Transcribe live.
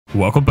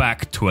Welcome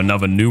back to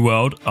another New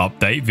World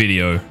update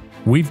video.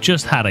 We've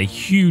just had a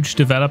huge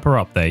developer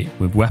update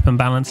with weapon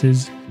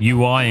balances,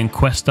 UI and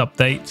quest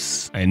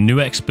updates, a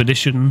new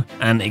expedition,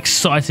 and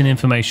exciting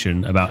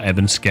information about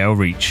Ebonscale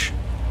Reach.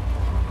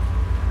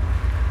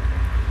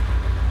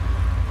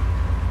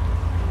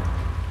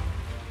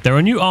 There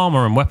are new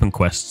armor and weapon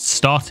quests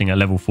starting at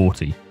level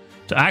 40.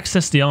 To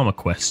access the armor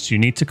quests, you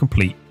need to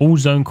complete all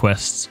zone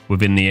quests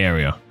within the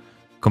area.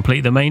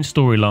 Complete the main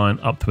storyline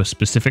up to a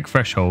specific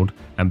threshold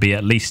and be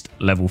at least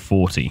level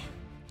 40.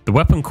 The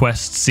weapon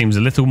quest seems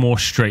a little more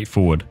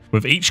straightforward,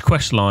 with each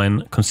quest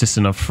line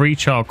consisting of 3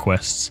 child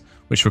quests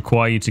which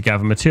require you to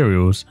gather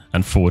materials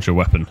and forge a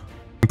weapon.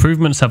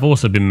 Improvements have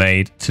also been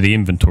made to the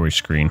inventory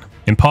screen.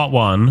 In part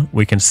 1,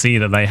 we can see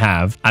that they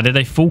have added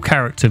a full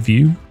character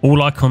view,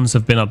 all icons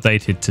have been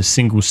updated to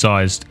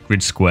single-sized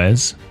grid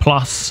squares,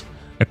 plus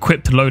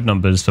equipped load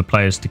numbers for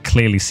players to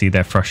clearly see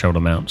their threshold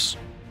amounts.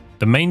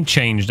 The main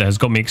change that has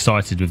got me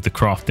excited with the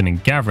crafting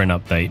and gathering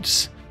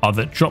updates are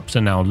that drops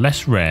are now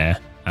less rare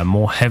and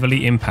more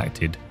heavily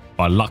impacted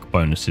by luck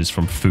bonuses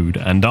from food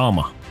and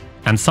armor.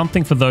 And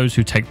something for those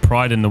who take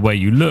pride in the way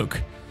you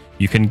look,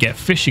 you can get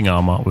fishing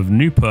armor with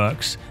new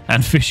perks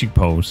and fishing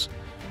poles.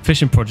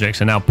 Fishing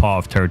projects are now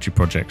part of territory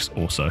projects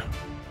also.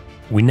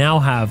 We now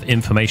have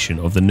information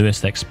of the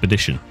newest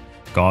expedition,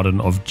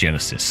 Garden of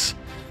Genesis.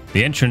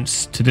 The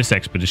entrance to this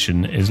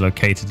expedition is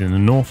located in the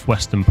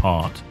northwestern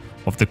part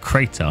of the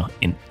crater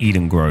in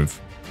Eden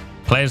Grove.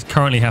 Players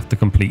currently have to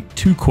complete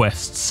 2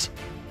 quests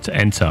to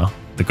enter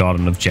the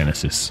Garden of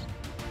Genesis.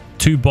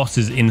 2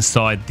 bosses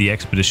inside the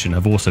expedition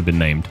have also been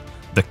named,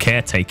 the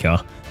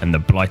Caretaker and the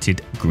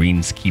Blighted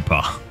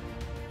Greenskeeper.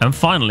 And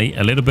finally,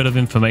 a little bit of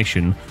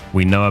information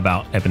we know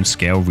about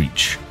Ebonscale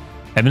Reach.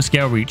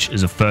 Ebonscale Reach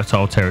is a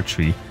fertile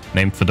territory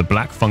named for the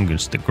black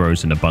fungus that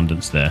grows in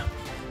abundance there.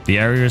 The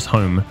area is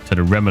home to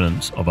the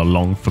remnants of a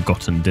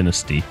long-forgotten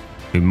dynasty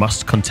who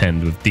must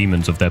contend with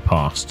demons of their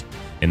past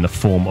in the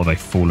form of a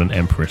fallen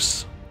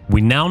Empress. We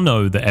now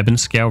know that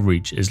Ebonscale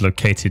Reach is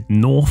located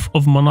north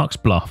of Monarch's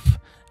Bluff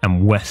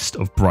and west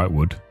of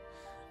Brightwood,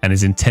 and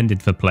is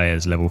intended for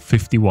players level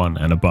 51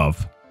 and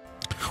above.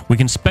 We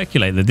can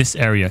speculate that this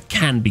area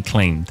can be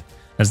claimed,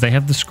 as they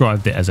have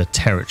described it as a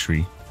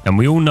territory, and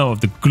we all know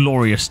of the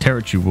glorious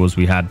territory wars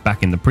we had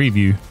back in the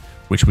preview,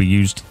 which we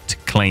used to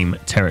claim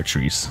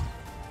territories.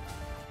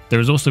 There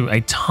is also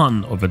a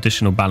ton of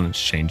additional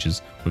balance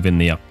changes within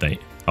the update.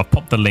 I've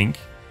popped the link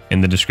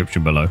in the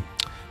description below.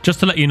 Just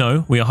to let you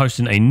know, we are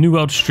hosting a New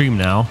World stream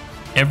now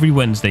every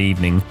Wednesday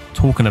evening,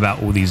 talking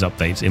about all these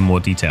updates in more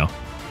detail,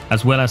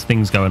 as well as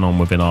things going on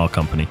within our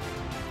company.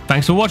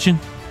 Thanks for watching.